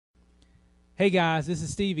Hey guys, this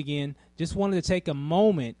is Steve again. Just wanted to take a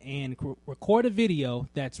moment and record a video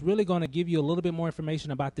that's really going to give you a little bit more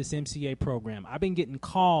information about this MCA program. I've been getting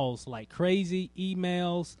calls like crazy,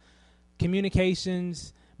 emails,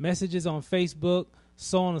 communications, messages on Facebook,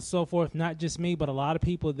 so on and so forth. Not just me, but a lot of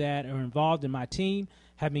people that are involved in my team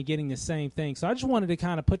have been getting the same thing. So I just wanted to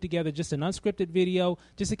kind of put together just an unscripted video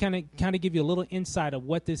just to kind of give you a little insight of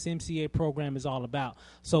what this MCA program is all about.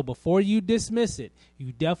 So before you dismiss it,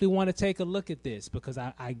 you definitely want to take a look at this because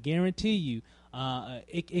I guarantee you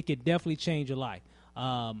it could definitely change your life.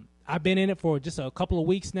 I've been in it for just a couple of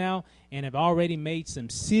weeks now and have already made some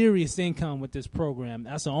serious income with this program.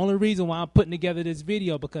 That's the only reason why I'm putting together this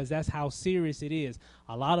video, because that's how serious it is.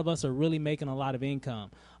 A lot of us are really making a lot of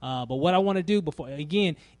income. But what I want to do before,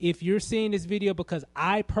 again, if you're seeing this video because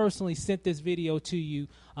I personally sent this video to you,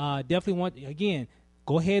 definitely want, again,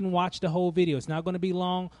 go ahead and watch the whole video. It's not going to be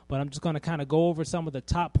long, but I'm just going to kind of go over some of the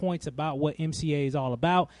top points about what MCA is all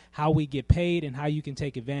about, how we get paid, and how you can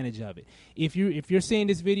take advantage of it. If you're seeing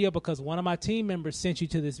this video because one of my team members sent you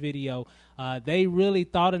to this video, they really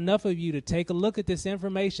thought enough of you to take a look at this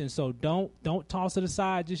information. So don't toss it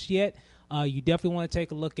aside just yet. You definitely want to take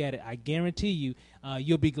a look at it. I guarantee you,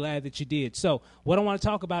 you'll be glad that you did. So what I want to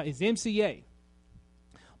talk about is MCA.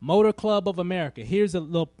 Motor Club of America. Here's a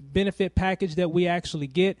little benefit package that we actually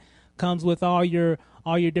get. Comes with all your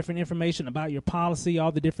different information about your policy,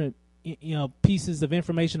 all the different pieces of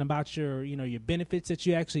information about your benefits that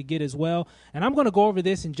you actually get as well. And I'm going to go over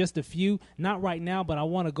this in just a few, not right now, but I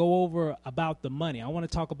want to go over about the money. I want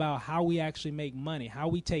to talk about how we actually make money, how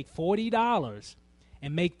we take $40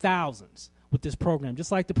 and make thousands with this program.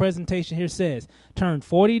 Just like the presentation here says, turn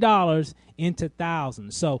 $40 into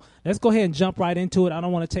thousands. So let's go ahead and jump right into it. I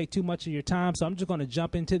don't want to take too much of your time, so I'm just going to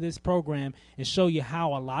jump into this program and show you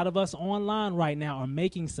how a lot of us online right now are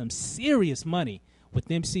making some serious money with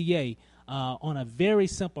MCA on a very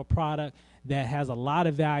simple product that has a lot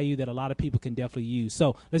of value that a lot of people can definitely use.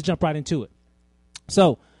 So let's jump right into it.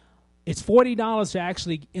 So it's $40 to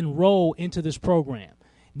actually enroll into this program.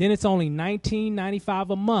 Then it's only $19.95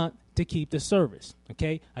 a month to keep the service.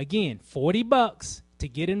 Okay, again, $40 to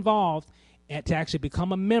get involved and to actually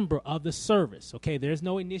become a member of the service. Okay, there's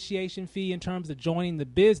no initiation fee in terms of joining the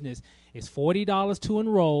business. It's $40 to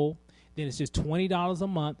enroll. Then it's just $20 a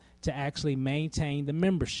month to actually maintain the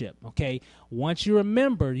membership. Okay, once you're a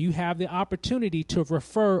member, you have the opportunity to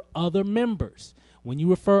refer other members. When you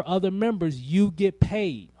refer other members, you get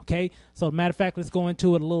paid. Okay, so matter of fact, let's go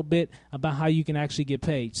into it a little bit about how you can actually get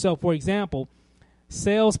paid. So, for example,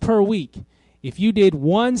 sales per week. If you did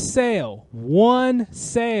one sale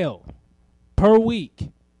per week,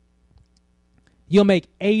 you'll make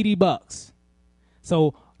 $80.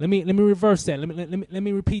 So let me reverse that. Let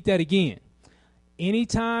me repeat that again.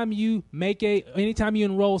 Anytime you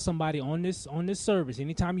enroll somebody on this service,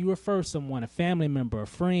 anytime you refer someone, a family member, a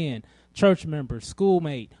friend, church member,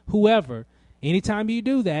 schoolmate, whoever, anytime you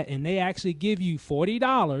do that and they actually give you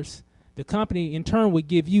 $40, the company in turn would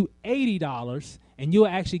give you $80, and you'll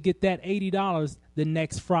actually get that $80 the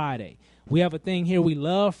next Friday. We have a thing here. We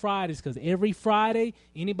love Fridays because every Friday,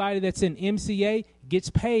 anybody that's in MCA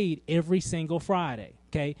gets paid every single Friday.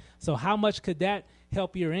 Okay, so how much could that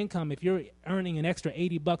help your income if you're earning an extra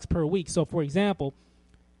 $80 per week? So, for example,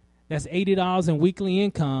 that's $80 in weekly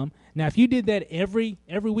income. Now, if you did that every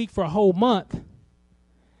week for a whole month,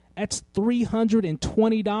 that's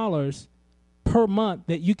 $320 per month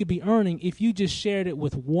that you could be earning if you just shared it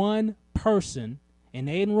with one person and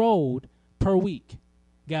they enrolled per week.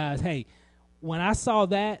 Guys, hey, when I saw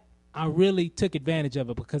that, I really took advantage of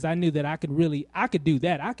it because I knew that I could do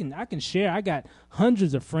that. I can share. I got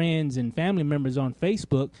hundreds of friends and family members on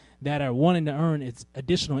Facebook that are wanting to earn its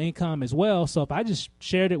additional income as well. So if I just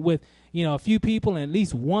shared it with, a few people and at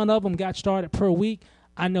least one of them got started per week,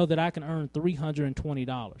 I know that I can earn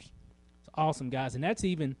 $320. It's awesome, guys. And that's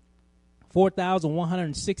even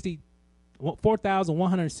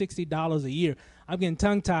 $4,160 a year. I'm getting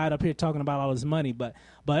tongue-tied up here talking about all this money, but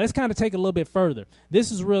let's kind of take it a little bit further.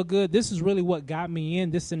 This is real good. This is really what got me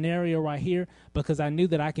in this scenario right here because I knew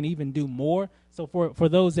that I can even do more. So for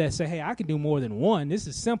those that say, hey, I can do more than one, this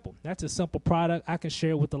is simple. That's a simple product. I can share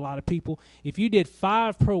it with a lot of people. If you did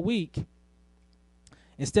 5 per week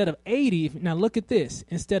instead of 80, now look at this.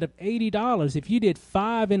 Instead of $80, if you did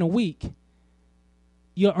 5 in a week,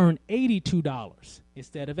 you'll earn $82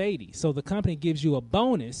 instead of 80. So the company gives you a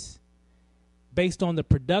bonus based on the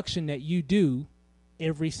production that you do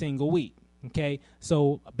every single week. Okay,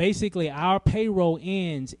 so basically our payroll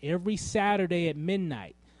ends every Saturday at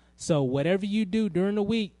midnight. So whatever you do during the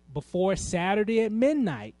week before Saturday at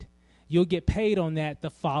midnight, you'll get paid on that the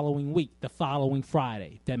following week, the following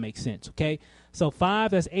Friday, if that makes sense, okay? So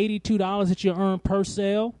 5, that's $82 that you earn per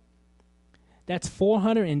sale. That's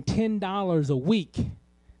 $410 a week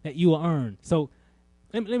that you will earn. So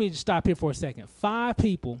let me just stop here for a second. 5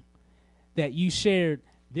 people that you shared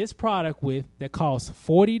this product with that costs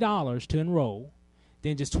 $40 to enroll,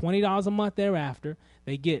 then just $20 a month thereafter.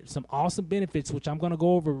 They get some awesome benefits, which I'm going to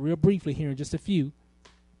go over real briefly here in just a few.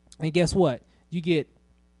 And guess what? You get,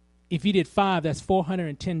 if you did 5, that's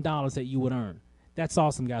 $410 that you would earn. That's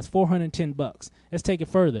awesome, guys. $410. Let's take it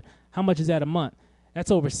further. How much is that a month? That's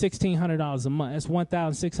over $1,600 a month. That's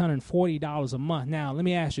 $1,640 a month. Now, let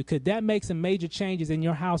me ask you, could that make some major changes in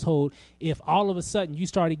your household if all of a sudden you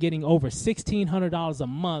started getting over $1,600 a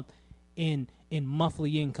month in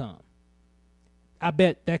monthly income? I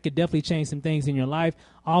bet that could definitely change some things in your life.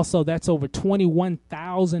 Also, that's over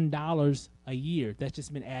 $21,000 a year that's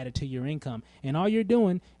just been added to your income. And all you're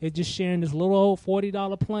doing is just sharing this little old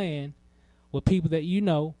 $40 plan with people that you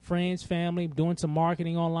know, friends, family, doing some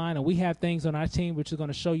marketing online. And we have things on our team which is going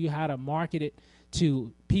to show you how to market it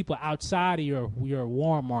to people outside of your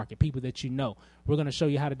warm market, people that you know. We're going to show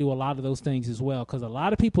you how to do a lot of those things as well, because a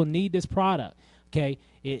lot of people need this product. Okay,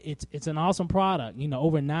 it's an awesome product. You know,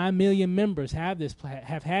 over 9 million members have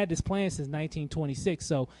had this plan since 1926.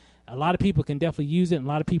 So a lot of people can definitely use it, and a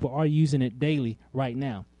lot of people are using it daily right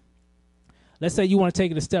now. Let's say you want to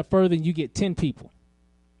take it a step further and you get 10 people.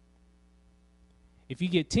 If you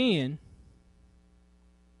get 10,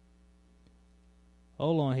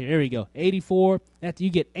 hold on here. There we go. 84. You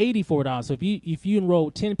get $84. So if you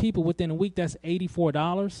enroll 10 people within a week, that's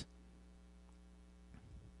 $84.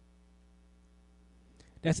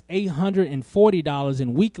 That's $840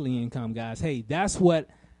 in weekly income, guys. Hey, that's what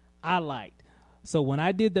I liked. So when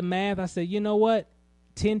I did the math, I said, you know what?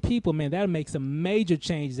 10 people, man, that'll make some major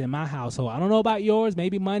changes in my household. I don't know about yours.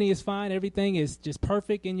 Maybe money is fine. Everything is just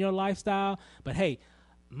perfect in your lifestyle. But, hey,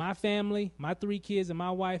 my family, my 3 kids and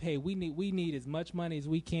my wife, hey, we need as much money as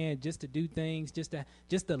we can just to do things, just to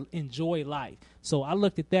enjoy life. So I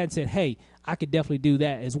looked at that and said, hey, I could definitely do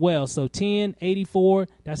that as well. So 10, 84,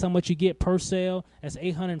 that's how much you get per sale. That's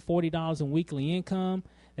 $840 in weekly income.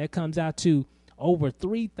 That comes out to over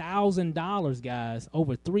 $3,000, guys,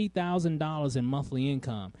 over $3,000 in monthly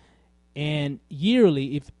income. And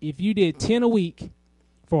yearly, if you did 10 a week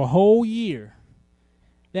for a whole year,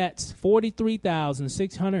 that's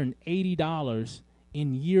 $43,680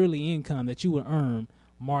 in yearly income that you would earn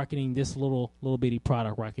marketing this little bitty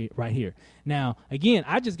product right here. Now, again,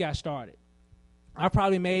 I just got started. I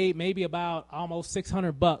probably made maybe about almost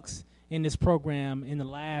 $600 in this program in the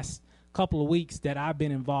last couple of weeks that I've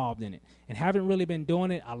been involved in it, and haven't really been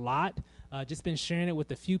doing it a lot. Just been sharing it with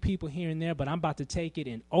a few people here and there, but I'm about to take it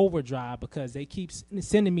in overdrive because they keep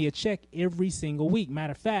sending me a check every single week.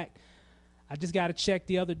 Matter of fact, I just got a check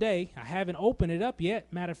the other day. I haven't opened it up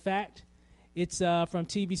yet. Matter of fact, it's from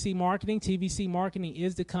TVC Marketing. TVC Marketing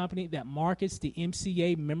is the company that markets the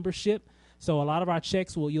MCA membership. So a lot of our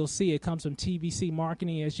checks, you'll see it comes from TVC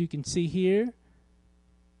Marketing, as you can see here.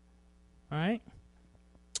 All right.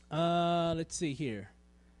 Let's see here.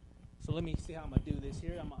 So let me see how I'm going to do this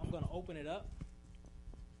here. I'm going to open it up.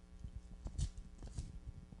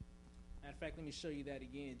 Matter of fact, let me show you that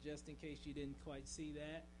again, just in case you didn't quite see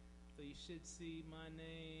that. So you should see my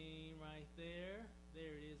name right there. There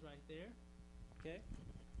it is right there. Okay.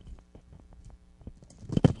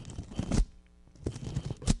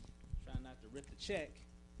 Try not to rip the check.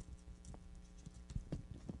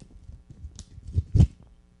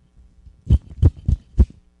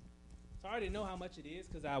 So I already know how much it is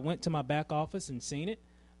because I went to my back office and seen it.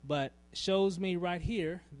 But it shows me right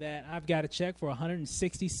here that I've got a check for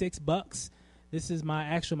 $166. This is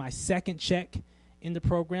my second check in the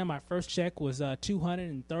program. My first check was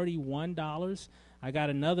 $231. I got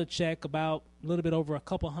another check about a little bit over a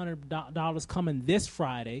couple $100 coming this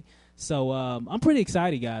Friday. So I'm pretty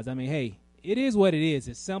excited, guys. I mean, hey, it is what it is.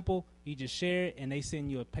 It's simple. You just share it, and they send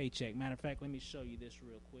you a paycheck. Matter of fact, let me show you this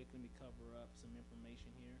real quick. Let me cover up some information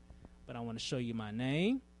here. But I want to show you my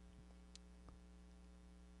name.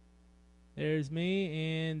 There's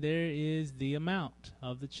me, and there is the amount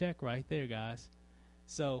of the check right there, guys.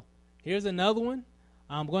 So here's another one.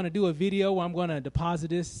 I'm going to do a video where I'm going to deposit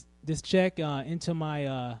this check into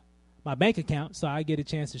my my bank account, so I get a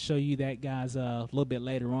chance to show you that, guys, a little bit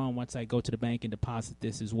later on once I go to the bank and deposit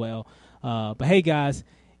this as well. But, hey, guys,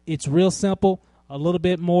 it's real simple. A little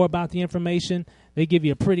bit more about the information. They give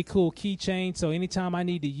you a pretty cool keychain, so anytime I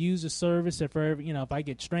need to use a service, if I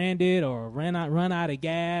get stranded or run out of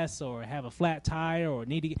gas or have a flat tire or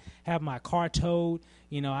need to have my car towed,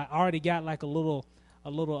 I already got like a little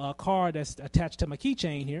card that's attached to my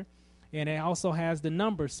keychain here. And it also has the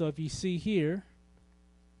number. So if you see here,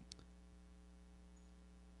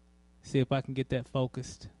 see if I can get that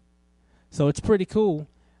focused. So it's pretty cool.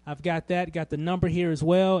 I've got that, got the number here as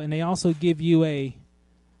well. And they also give you a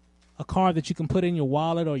card that you can put in your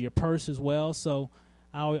wallet or your purse as well. So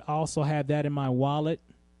I also have that in my wallet.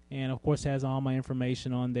 And, of course, has all my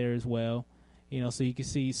information on there as well. You know, so you can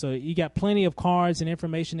see. So you got plenty of cards and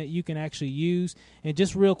information that you can actually use. And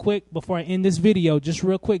just real quick, before I end this video, just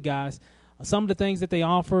real quick, guys, some of the things that they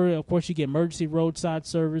offer, of course, you get emergency roadside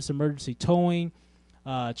service, emergency towing,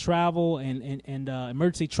 travel and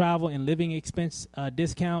emergency travel and living expense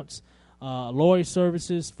discounts, lawyer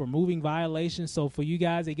services for moving violations. So for you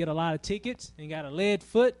guys that get a lot of tickets and got a lead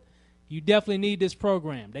foot, you definitely need this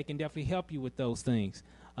program. They can definitely help you with those things.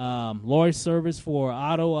 Lawyer service for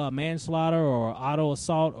auto manslaughter or auto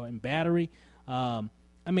assault or battery. I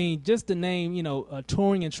mean, just to name, you know,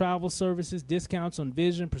 touring and travel services, discounts on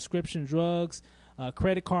vision, prescription drugs,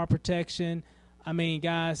 credit card protection. I mean,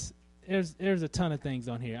 guys, there's a ton of things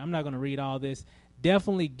on here. I'm not going to read all this.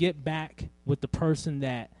 Definitely get back with the person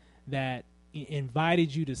that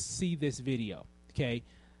invited you to see this video, okay?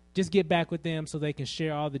 Just get back with them so they can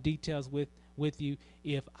share all the details with you.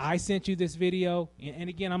 If I sent you this video, and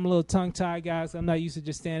again, I'm a little tongue-tied, guys. I'm not used to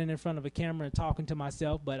just standing in front of a camera and talking to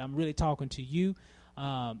myself, but I'm really talking to you.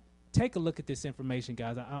 Take a look at this information,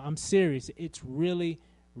 guys. I'm serious. It's really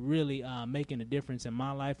making a difference in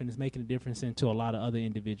my life, and it's making a difference into a lot of other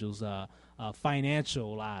individuals'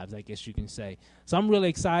 financial lives, I guess you can say. So I'm really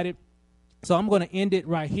excited. So I'm going to end it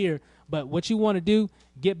right here. But what you want to do,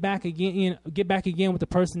 get back again with the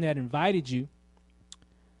person that invited you,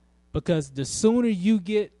 because the sooner you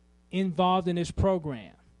get involved in this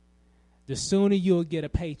program, the sooner you'll get a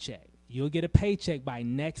paycheck. You'll get a paycheck by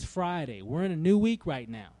next Friday. We're in a new week right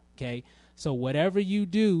now, okay? So whatever you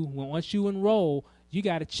do, once you enroll, you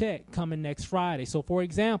got a check coming next Friday. So, for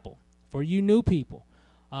example, for you new people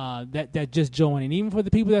that just joined, and even for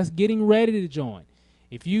the people that's getting ready to join,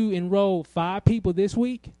 if you enroll 5 people this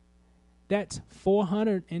week, that's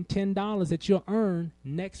 $410 that you'll earn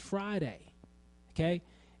next Friday, okay?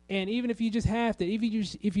 And even if you just have to, if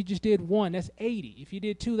you just did 1, that's 80. If you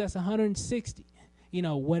did 2, that's 160. You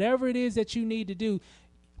know, whatever it is that you need to do,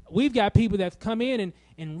 we've got people that have come in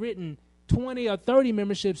and written 20 or 30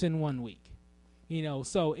 memberships in 1 week. You know,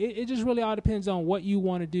 so it just really all depends on what you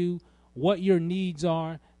want to do, what your needs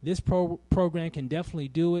are. This program can definitely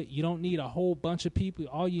do it. You don't need a whole bunch of people.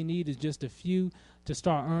 All you need is just a few to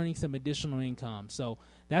start earning some additional income. So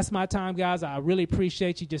that's my time, guys. I really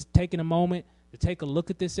appreciate you just taking a moment to take a look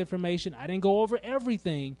at this information. I didn't go over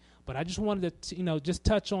everything, but I just wanted to, you know, just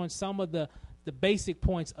touch on some of the basic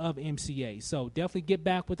points of MCA. So definitely get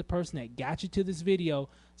back with the person that got you to this video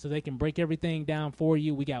so they can break everything down for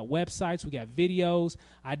you. We got websites, we got videos.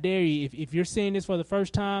 I dare you, if you're seeing this for the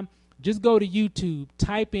first time, just go to YouTube,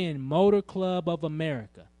 type in Motor Club of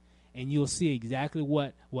America, and you'll see exactly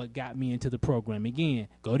what got me into the program. Again,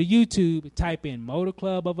 go to YouTube, type in Motor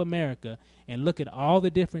Club of America, and look at all the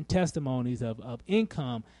different testimonies of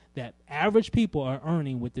income that average people are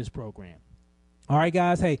earning with this program. All right,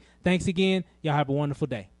 guys. Hey, thanks again. Y'all have a wonderful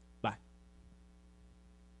day.